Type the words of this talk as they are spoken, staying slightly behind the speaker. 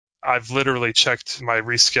I've literally checked my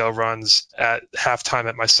Rescale runs at halftime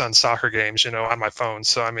at my son's soccer games, on my phone.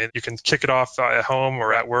 So, you can kick it off at home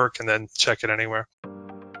or at work and then check it anywhere.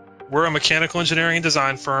 We're a mechanical engineering and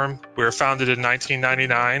design firm. We were founded in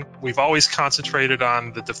 1999. We've always concentrated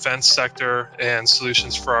on the defense sector and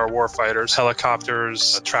solutions for our warfighters,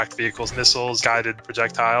 helicopters, tracked vehicles, missiles, guided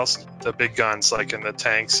projectiles, the big guns like in the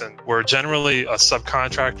tanks. And we're generally a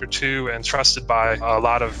subcontractor too and trusted by a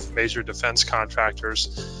lot of major defense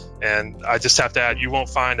contractors. And I just have to add, you won't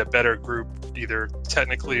find a better group either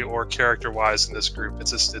technically or character-wise in this group.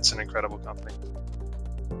 It's an incredible company.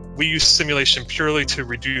 We use simulation purely to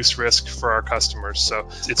reduce risk for our customers. So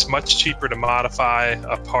it's much cheaper to modify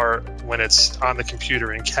a part when it's on the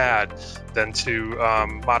computer in CAD than to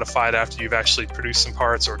modify it after you've actually produced some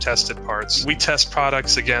parts or tested parts. We test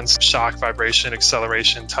products against shock, vibration,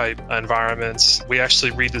 acceleration type environments. We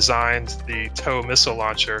actually redesigned the TOW missile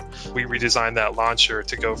launcher. We redesigned that launcher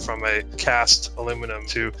to go from a cast aluminum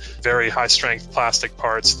to very high strength plastic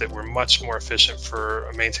parts that were much more efficient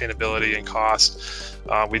for maintainability and cost.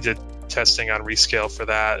 We did testing on Rescale for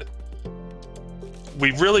that.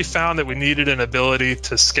 We really found that we needed an ability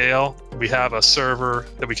to scale. We have a server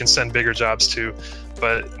that we can send bigger jobs to,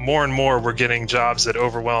 but more and more we're getting jobs that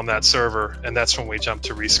overwhelm that server, and that's when we jump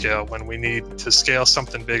to Rescale, when we need to scale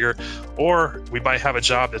something bigger, or we might have a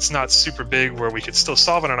job that's not super big where we could still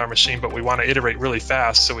solve it on our machine, but we want to iterate really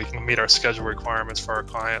fast so we can meet our schedule requirements for our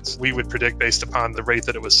clients. We would predict based upon the rate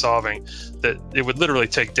that it was solving that it would literally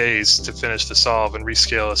take days to finish the solve, and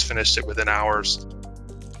Rescale has finished it within hours.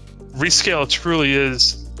 Rescale truly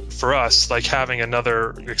is, for us, like having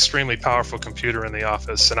another extremely powerful computer in the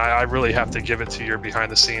office. And I really have to give it to your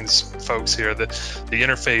behind-the-scenes folks here. The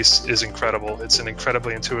interface is incredible. It's an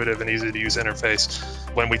incredibly intuitive and easy-to-use interface.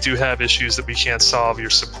 When we do have issues that we can't solve, your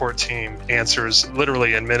support team answers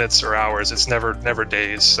literally in minutes or hours. It's never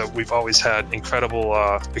days. So we've always had incredible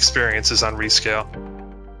experiences on Rescale.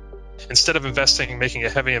 Instead of making a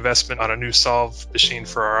heavy investment on a new solve machine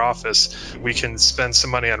for our office, we can spend some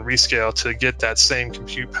money on Rescale to get that same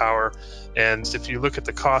compute power. And if you look at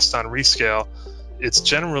the cost on Rescale, it's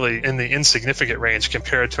generally in the insignificant range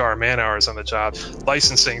compared to our man hours on the job.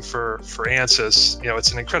 Licensing for ANSYS,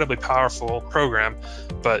 it's an incredibly powerful program,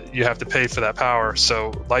 but you have to pay for that power.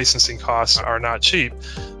 So licensing costs are not cheap.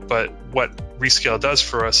 But what Rescale does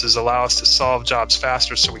for us is allow us to solve jobs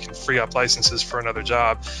faster so we can free up licenses for another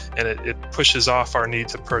job. And it pushes off our need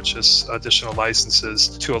to purchase additional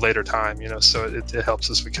licenses to a later time, so it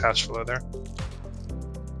helps us with cash flow there.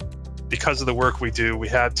 Because of the work we do, we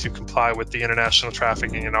had to comply with the International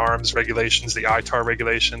Trafficking in Arms regulations, the ITAR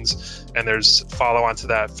regulations, and there's follow-on to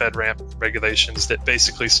that FedRAMP regulations that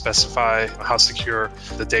basically specify how secure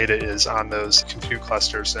the data is on those compute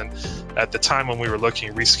clusters. And at the time when we were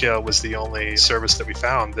looking, Rescale was the only service that we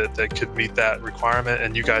found that could meet that requirement.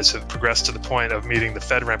 And you guys have progressed to the point of meeting the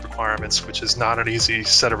FedRAMP requirements, which is not an easy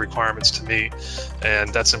set of requirements to meet.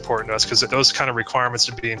 And that's important to us because those kind of requirements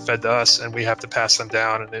are being fed to us and we have to pass them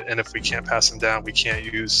down. And if we can't pass them down, we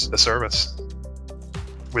can't use the service.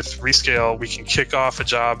 With Rescale, we can kick off a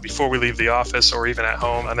job before we leave the office or even at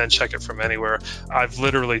home and then check it from anywhere. I've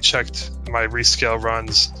literally checked my Rescale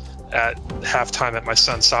runs at halftime at my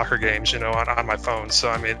son's soccer games, on my phone.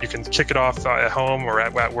 So, you can kick it off at home or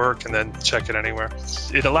at work and then check it anywhere.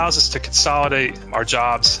 It allows us to consolidate our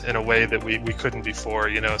jobs in a way that we couldn't before,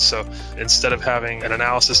 So instead of having an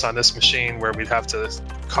analysis on this machine where we'd have to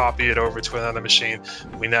copy it over to another machine,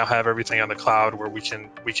 we now have everything on the cloud where we can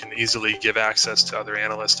easily give access to other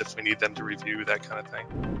analysts if we need them to review that kind of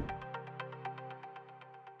thing.